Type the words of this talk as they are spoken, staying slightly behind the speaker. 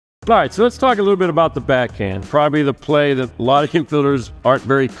All right, so let's talk a little bit about the backhand. Probably the play that a lot of infielders aren't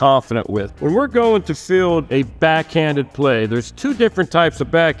very confident with. When we're going to field a backhanded play, there's two different types of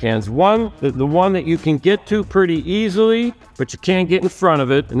backhands. One, the one that you can get to pretty easily, but you can't get in front of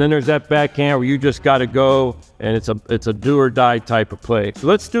it. And then there's that backhand where you just got to go, and it's a do or die type of play. So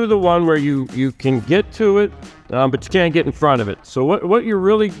let's do the one where you can get to it, but you can't get in front of it. So what you're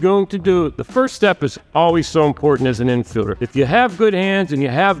really going to do, the first step is always so important as an infielder. If you have good hands and you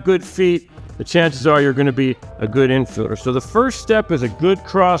have good feet, the chances are you're going to be a good infielder. So the first step is a good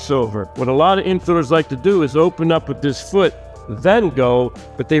crossover. What a lot of infielders like to do is open up with this foot, then go,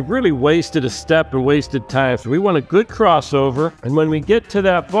 but they've really wasted a step and wasted time. So we want a good crossover, and when we get to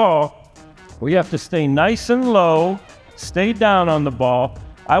that ball, we have to stay nice and low, stay down on the ball.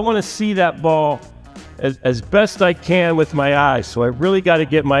 I want to see that ball as best I can with my eyes, so I really got to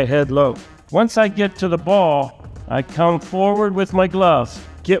get my head low. Once I get to the ball, I come forward with my gloves,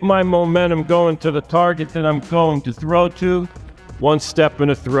 get my momentum going to the target that I'm going to throw to, one step and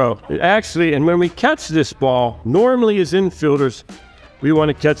a throw. Actually, and when we catch this ball, normally as infielders, we want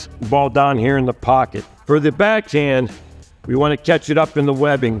to catch the ball down here in the pocket. For the backhand, we want to catch it up in the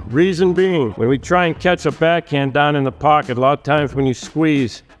webbing. Reason being, when we try and catch a backhand down in the pocket, a lot of times when you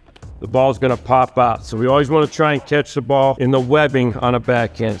squeeze, the ball's going to pop out. So we always want to try and catch the ball in the webbing on a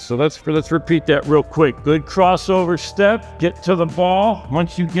backhand. So let's repeat that real quick. Good crossover step, get to the ball.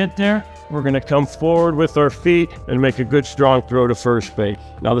 Once you get there, we're going to come forward with our feet and make a good strong throw to first base.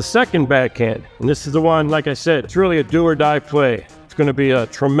 Now the second backhand, and this is the one, like I said, it's really a do or die play. It's going to be a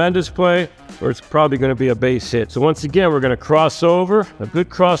tremendous play, or it's probably going to be a base hit. So once again, we're going to cross over, a good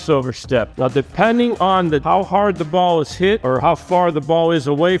crossover step. Now, depending on how hard the ball is hit or how far the ball is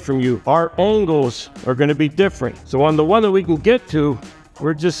away from you, our angles are going to be different. So on the one that we can get to,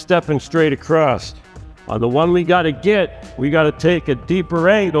 we're just stepping straight across. On the one we got to get, we got to take a deeper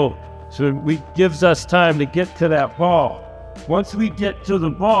angle, so it gives us time to get to that ball. Once we get to the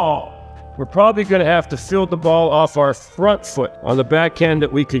ball, we're probably going to have to field the ball off our front foot. On the backhand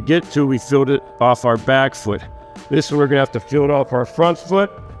that we could get to, we field it off our back foot. This one we're going to have to field off our front foot.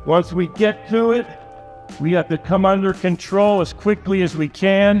 Once we get to it, we have to come under control as quickly as we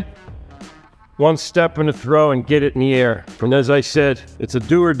can. One step and a throw and get it in the air. And as I said, it's a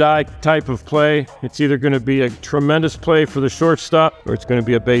do or die type of play. It's either going to be a tremendous play for the shortstop or it's going to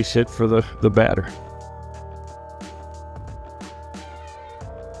be a base hit for the batter.